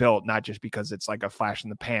what they've built, not just because it's like a flash in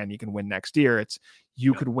the pan. You can win next year. It's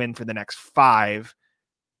you could win for the next 5,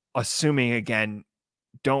 assuming again,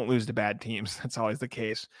 don't lose to bad teams. That's always the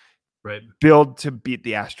case. Right. Build to beat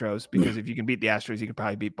the Astros, because if you can beat the Astros, you can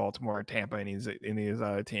probably beat Baltimore or Tampa in these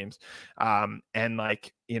other teams. And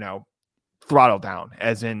like, throttle down,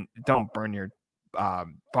 as in don't burn your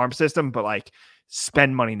farm system, but like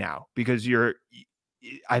spend money now, because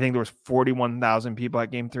I think there was 41,000 people at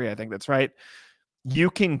Game 3. I think that's right. You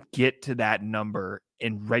can get to that number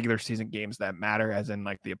in regular season games that matter, as in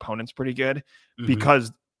like the opponent's pretty good,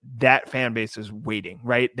 because that fan base is waiting,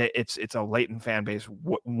 right? That it's a latent fan base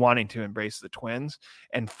wanting to embrace the Twins.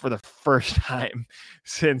 And for the first time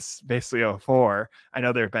since basically 2004, I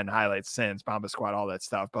know there have been highlights since Bomba Squad, all that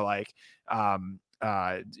stuff, but like,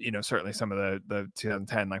 certainly some of the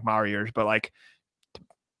 2010, like Mario years, but like,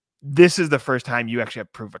 this is the first time you actually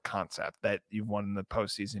have proof of concept that you've won in the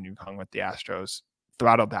postseason. You've hung with the Astros.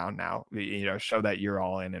 Throttle down now, show that you're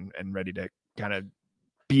all in and ready to kind of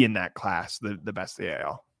be in that class, the best of the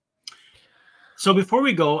AL. So before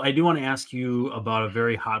we go, I do want to ask you about a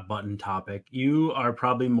very hot button topic. You are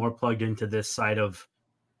probably more plugged into this side of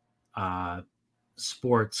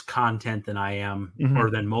sports content than I am, or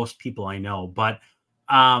than most people I know. But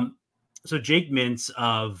so Jake Mintz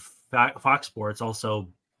of Fox Sports, also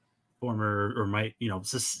former, or my,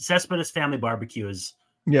 Cespedes Family Barbecue is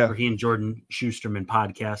where he and Jordan Schusterman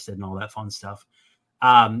podcasted and all that fun stuff.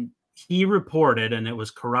 He reported, and it was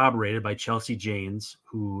corroborated by Chelsea Janes,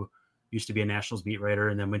 who used to be a Nationals beat writer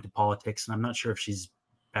and then went to politics. And I'm not sure if she's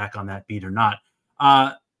back on that beat or not.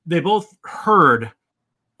 They both heard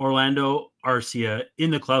Orlando Arcia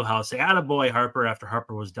in the clubhouse say, "Attaboy, Harper," after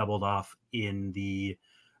Harper was doubled off in the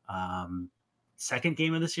second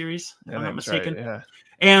game of the series, if I'm not mistaken. Right, yeah.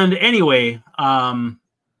 And anyway,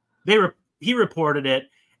 he reported it,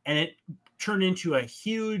 and it turned into a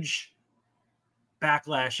huge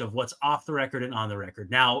backlash of what's off the record and on the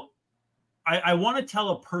record. Now, I want to tell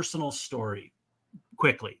a personal story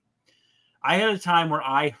quickly. I had a time where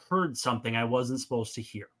I heard something I wasn't supposed to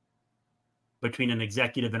hear between an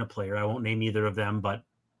executive and a player. I won't name either of them, but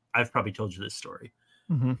I've probably told you this story.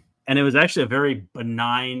 And it was actually a very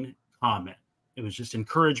benign comment. It was just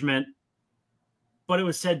encouragement, but it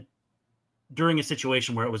was said during a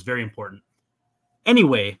situation where it was very important.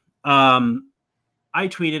 Anyway, I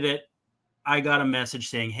tweeted it. I got a message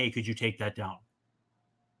saying, "Hey, could you take that down?"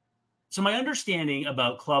 So my understanding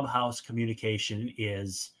about clubhouse communication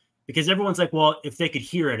is, because everyone's like, well, if they could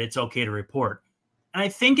hear it, it's okay to report. And I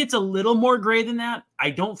think it's a little more gray than that. I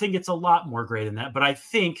don't think it's a lot more gray than that, but I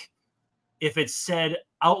think if it's said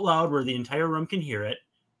out loud where the entire room can hear it,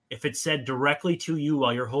 if it's said directly to you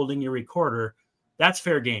while you're holding your recorder, that's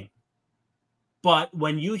fair game. But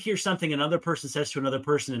when you hear something another person says to another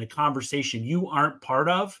person in a conversation you aren't part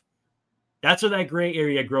of, that's where that gray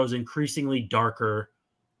area grows increasingly darker,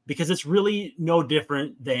 because it's really no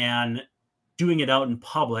different than doing it out in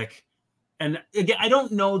public. And again, I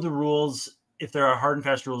don't know the rules, if there are hard and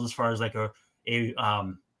fast rules as far as like a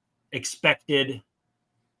expected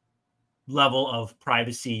level of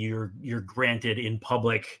privacy you're granted in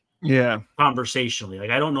public conversationally. Like,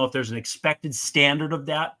 I don't know if there's an expected standard of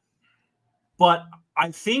that, but I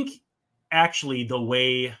think actually the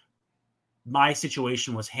way my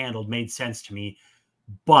situation was handled made sense to me,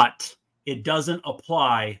 but it doesn't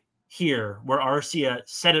apply here where Arcia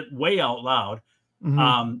said it way out loud.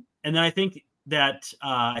 And then I think that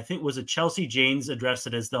was a Chelsea Janes addressed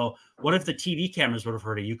it as though, what if the TV cameras would have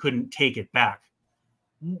heard it? You couldn't take it back.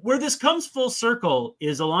 Where this comes full circle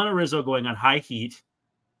is Alana Rizzo going on High Heat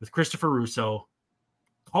with Christopher Russo,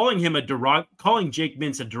 calling Jake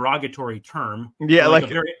Mintz a derogatory term. Yeah, like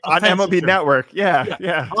on MLB term. Network.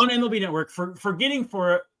 Yeah. On MLB Network for forgetting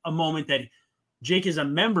for a moment that Jake is a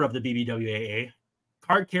member of the BBWAA.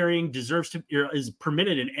 Card carrying is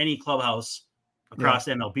permitted in any clubhouse across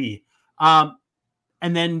MLB. And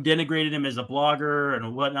then denigrated him as a blogger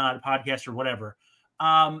and whatnot, a podcaster, whatever.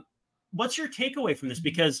 What's your takeaway from this?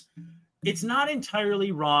 Because it's not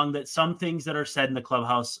entirely wrong that some things that are said in the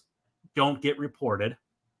clubhouse don't get reported.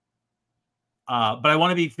 But I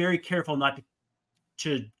want to be very careful not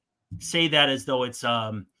to say that as though it's,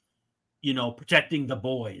 protecting the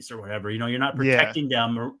boys or whatever. You're not protecting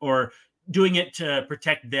them or doing it to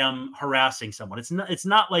protect them harassing someone. It's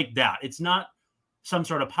not like that. It's not some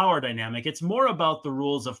sort of power dynamic. It's more about the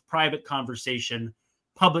rules of private conversation,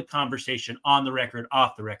 public conversation, on the record,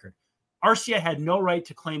 off the record. RCI had no right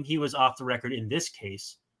to claim he was off the record in this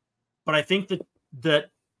case, but I think that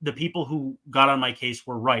the people who got on my case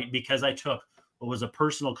were right because I took what was a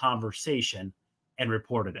personal conversation and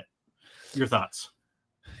reported it. Your thoughts?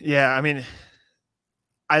 Yeah, I mean,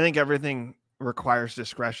 I think everything requires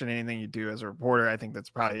discretion. Anything you do as a reporter, I think that's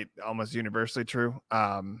probably almost universally true.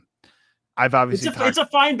 I've obviously it's a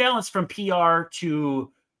fine balance from PR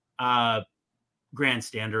to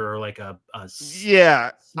grandstander or like a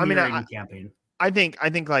yeah. I mean, campaign. I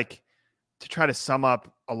think like to try to sum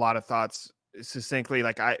up a lot of thoughts succinctly.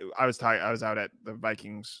 Like I was out at the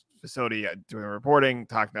Vikings facility doing reporting,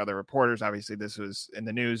 talking to other reporters. Obviously, this was in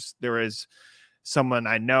the news. There is someone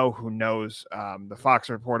I know who knows the Fox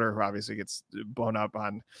reporter who obviously gets blown up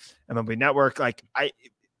on MLB Network. Like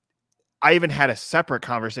I even had a separate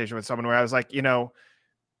conversation with someone where I was like, you know,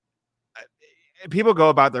 people go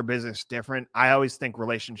about their business different. I always think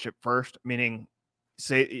relationship first, meaning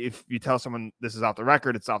say if you tell someone this is off the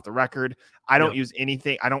record, it's off the record. I don't use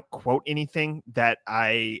anything. I don't quote anything that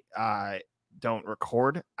I don't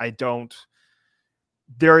record.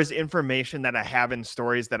 There is information that I have in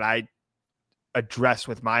stories that I address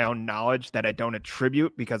with my own knowledge that I don't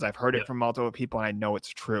attribute because I've heard it from multiple people and I know it's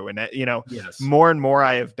true. And that, you know, more and more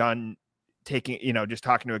I have done taking, you know, just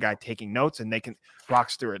talking to a guy taking notes and they can Brock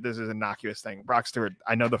Stewart. This is an innocuous thing. Brock Stewart.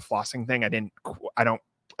 I know the flossing thing. I don't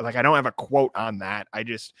have a quote on that. I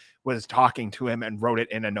just was talking to him and wrote it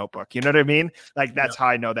in a notebook. You know what I mean? Like that's how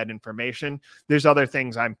I know that information. There's other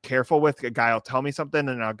things I'm careful with. A guy will tell me something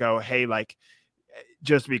and I'll go, hey, like,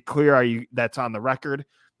 just to be clear, that's on the record.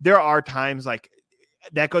 There are times like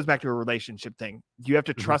that goes back to a relationship thing. You have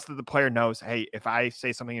to trust that the player knows, hey, if I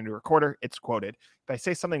say something in a recorder, it's quoted. If I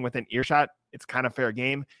say something within earshot, it's kind of fair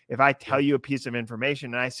game. If I tell you a piece of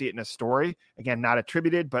information and I see it in a story, again, not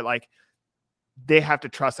attributed, but like they have to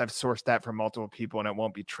trust I've sourced that from multiple people and it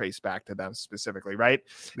won't be traced back to them specifically. Right.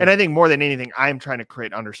 And I think more than anything, I'm trying to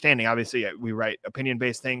create understanding. Obviously we write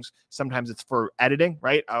opinion-based things. Sometimes it's for editing,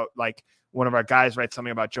 right? Like one of our guys writes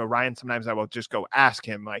something about Joe Ryan. Sometimes I will just go ask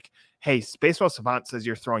him like, hey, Baseball Savant says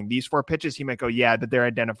you're throwing these 4 pitches. He might go, yeah, but they're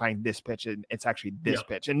identifying this pitch and it's actually this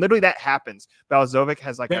pitch. And literally that happens. Balazovic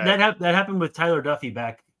has like that happened with Tyler Duffy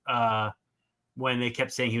back when they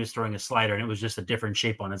kept saying he was throwing a slider and it was just a different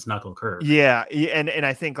shape on its knuckle curve. Yeah. And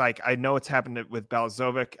I think like, I know it's happened with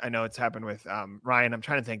Balazovic. I know it's happened with Ryan. I'm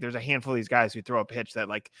trying to think there's a handful of these guys who throw a pitch that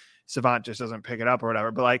like Savant just doesn't pick it up or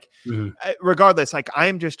whatever. But like, regardless, like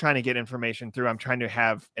I'm just trying to get information through. I'm trying to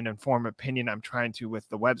have an informed opinion. I'm trying to, with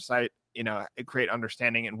the website, you know, create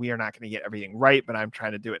understanding, and we are not going to get everything right, but I'm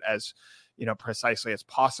trying to do it as, you know, precisely as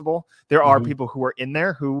possible. There are people who are in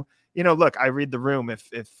there who, you know, look, I read the room. If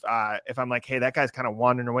I'm like, hey, that guy's kind of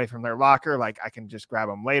wandering away from their locker, like I can just grab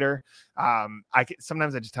him later.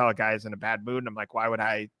 Sometimes I just tell a guy's in a bad mood and I'm like, why would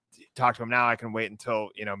I talk to him now? I can wait until,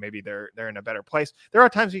 you know, maybe they're in a better place. There are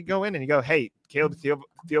times you go in and you go, hey, Caleb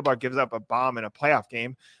Thielbar gives up a bomb in a playoff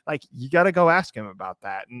game. Like you got to go ask him about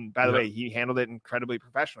that. And by the way, he handled it incredibly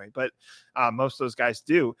professionally, but most of those guys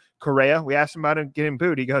do. Correa, we asked him about him getting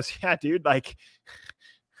booed. He goes, yeah, dude, like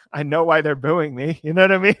I know why they're booing me. You know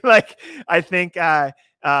what I mean? Like, I think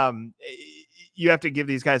you have to give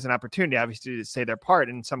these guys an opportunity, obviously, to say their part.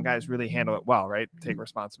 And some guys really handle it well, right? Take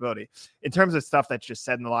responsibility. In terms of stuff that's just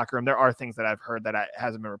said in the locker room, there are things that I've heard that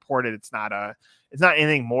hasn't been reported. It's not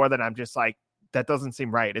anything more than I'm just like, that doesn't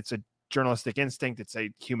seem right. It's a journalistic instinct. It's a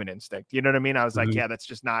human instinct. You know what I mean? I was like, yeah, that's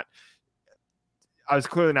just not. I was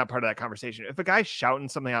clearly not part of that conversation. If a guy's shouting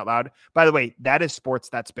something out loud, by the way, that is sports.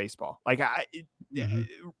 That's baseball. Like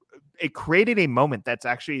it created a moment that's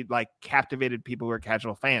actually like captivated people who are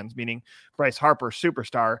casual fans, meaning Bryce Harper,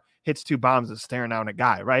 superstar, hits 2 bombs and staring down a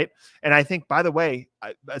guy. Right. And I think, by the way,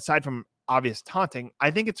 aside from obvious taunting,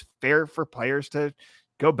 I think it's fair for players to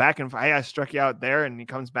go back and, hey, I struck you out there, and he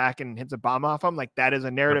comes back and hits a bomb off him. Like that is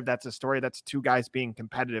a narrative. That's a story. That's 2 guys being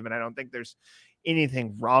competitive. And I don't think there's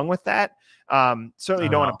anything wrong with that. Certainly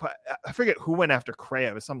don't want to put, I forget who went after Correa.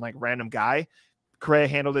 It was some like random guy. Correa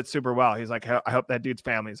handled it super well. He's like, I hope that dude's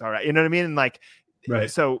family is all right. You know what I mean? And like,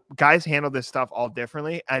 so guys handle this stuff all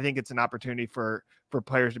differently. I think it's an opportunity for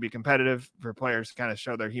players to be competitive, for players to kind of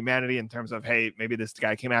show their humanity in terms of, hey, maybe this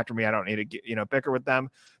guy came after me. I don't need to get, bicker with them.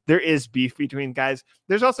 There is beef between guys.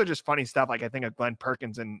 There's also just funny stuff. Like I think of Glenn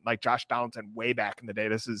Perkins and like Josh Donaldson way back in the day.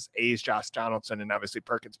 This is A's Josh Donaldson, and obviously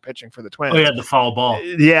Perkins pitching for the Twins. Oh yeah, the foul ball.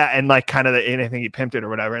 Yeah, and like kind of and I think he pimped it or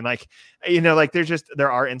whatever. And like, like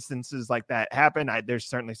there are instances like that happen. There's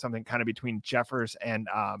certainly something kind of between Jeffers and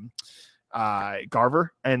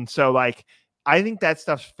Garver, and so like I think that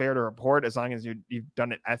stuff's fair to report as long as you've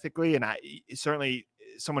done it ethically. And I certainly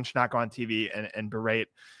someone should not go on TV and berate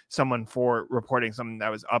someone for reporting something that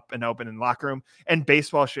was up and open in the locker room. And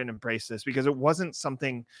baseball should embrace this because it wasn't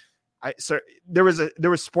something. There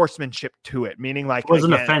was sportsmanship to it, meaning like it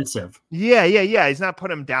wasn't offensive. Yeah. He's not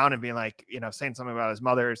putting him down and being like, saying something about his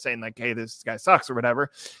mother, saying like, hey, this guy sucks or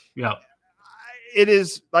whatever. Yeah. It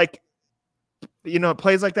is like,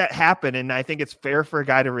 plays like that happen. And I think it's fair for a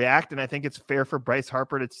guy to react. And I think it's fair for Bryce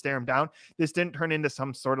Harper to stare him down. This didn't turn into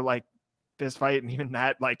some sort of like fist fight. And even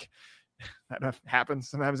that, like, that happens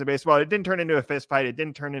sometimes in baseball. It didn't turn into a fist fight. It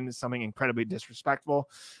didn't turn into something incredibly disrespectful.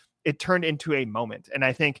 It turned into a moment. And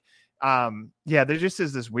I think, there just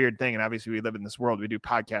is this weird thing. And obviously we live in this world. We do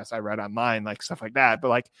podcasts. I read online, like stuff like that. But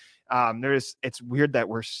like, it's weird that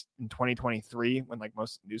we're in 2023 when like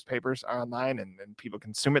most newspapers are online and people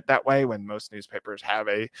consume it that way, when most newspapers have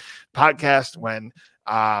a podcast, when,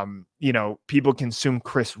 people consume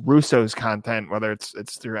Chris Russo's content, whether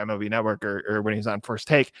it's through MLB Network or when he's on First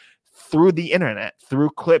Take, through the internet, through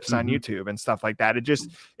clips on YouTube and stuff like that. It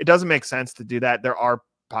doesn't make sense to do that. There are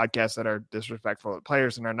podcasts that are disrespectful to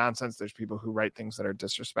players and are nonsense. There's people who write things that are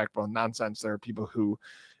disrespectful and nonsense. There are people who,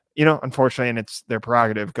 unfortunately, and it's their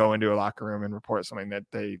prerogative, go into a locker room and report something that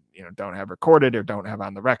they, don't have recorded or don't have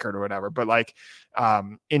on the record or whatever. But like,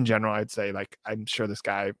 in general, I'd say like, I'm sure this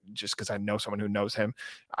guy, just because I know someone who knows him,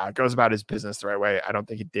 goes about his business the right way. I don't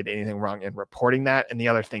think he did anything wrong in reporting that. And the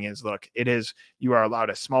other thing is, look, you are allowed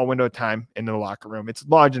a small window of time into the locker room. It's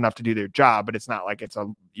large enough to do their job, but it's not like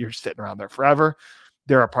you're sitting around there forever.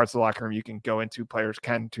 There are parts of the locker room you can go into, players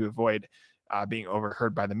can, to avoid being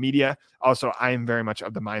overheard by the media. Also, I am very much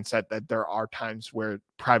of the mindset that there are times where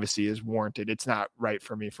privacy is warranted. It's not right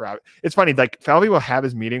for me it's funny, like Falvey will have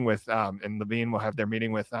his meeting with, and Levine will have their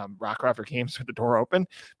meeting with Rocco after games with the door open.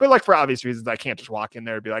 But like for obvious reasons, I can't just walk in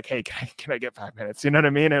there and be like, hey, can I get 5 minutes? You know what I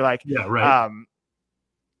mean? Or like, yeah, right.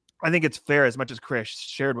 I think it's fair, as much as Chris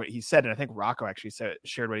shared what he said, and I think Rocco actually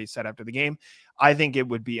shared what he said after the game. I think it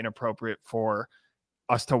would be inappropriate for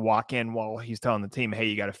us to walk in while he's telling the team, hey,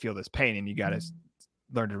 you got to feel this pain and you got to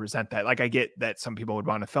learn to resent that. Like, I get that some people would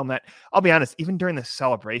want to film that. I'll be honest, even during the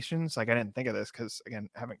celebrations, like I didn't think of this because, again,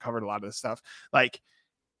 I haven't covered a lot of this stuff. Like,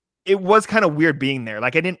 it was kind of weird being there.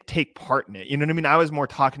 Like, I didn't take part in it. You know what I mean? I was more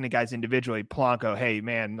talking to guys individually. Polanco, hey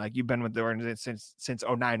man, like, you've been with the organization since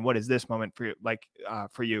 2009. What is this moment for you? Like,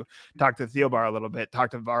 for you? Talk to Thielbar a little bit.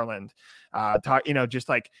 Talk to Varland. Just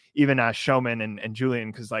like even Showman and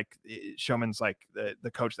Julian, because like Showman's like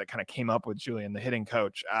the coach that kind of came up with Julian, the hitting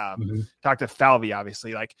coach. Talk to Falvey,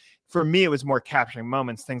 obviously. Like, for me, it was more capturing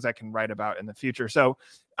moments, things I can write about in the future. So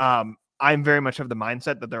I'm very much of the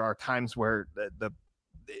mindset that there are times where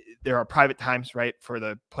there are private times, right, for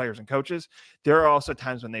the players and coaches. There are also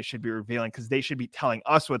times when they should be revealing, because they should be telling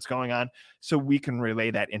us what's going on so we can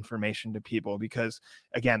relay that information to people, because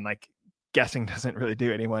again, like, guessing doesn't really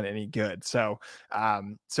do anyone any good. So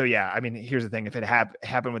yeah, I mean, here's the thing. If it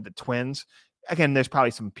happened with the Twins, again, there's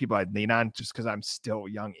probably some people I'd lean on just because I'm still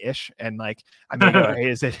young-ish. And like, I may go, hey,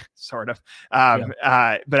 is it sort of,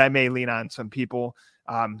 but I may lean on some people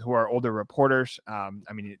who are older reporters.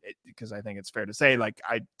 Because I think it's fair to say, like,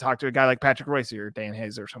 I talked to a guy like Patrick Royce or Dan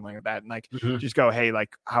Hayes or something like that, and like, just go, hey, like,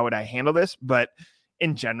 how would I handle this? But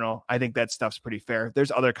in general, I think that stuff's pretty fair.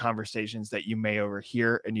 There's other conversations that you may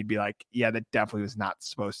overhear and you'd be like, yeah, that definitely was not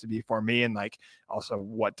supposed to be for me. And like, also,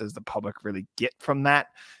 what does the public really get from that?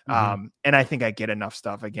 And I think I get enough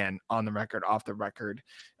stuff, again, on the record, off the record,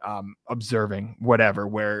 observing, whatever,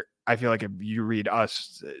 where I feel like if you read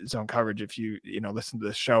us Zone Coverage, if you listen to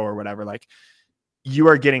the show or whatever, like, you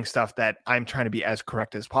are getting stuff that I'm trying to be as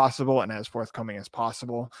correct as possible and as forthcoming as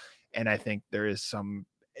possible. And I think there is some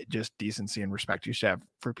just decency and respect you should have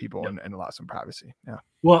for people and allow some privacy. Yeah.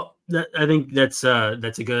 Well, I think that's a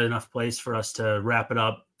good enough place for us to wrap it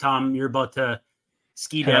up. Tom, you're about to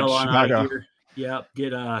skedaddle on out of here. Yeah.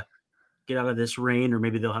 Get out of this rain, or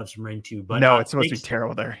maybe they'll have some rain too. But no, it's supposed to be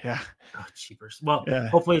terrible there. Yeah. Oh, cheapers. Well,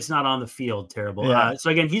 hopefully it's not on the field. Terrible. Yeah.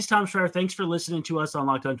 So again, he's Tom Schreier. Thanks for listening to us on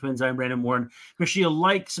Locked On Twins. I'm Brandon Warren. Make sure you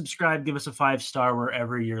like, subscribe, give us a 5-star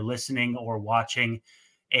wherever you're listening or watching.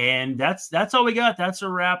 And that's all we got. That's a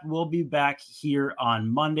wrap. We'll be back here on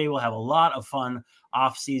Monday. We'll have a lot of fun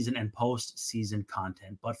off-season and post-season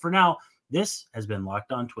content. But for now, this has been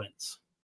Locked On Twins.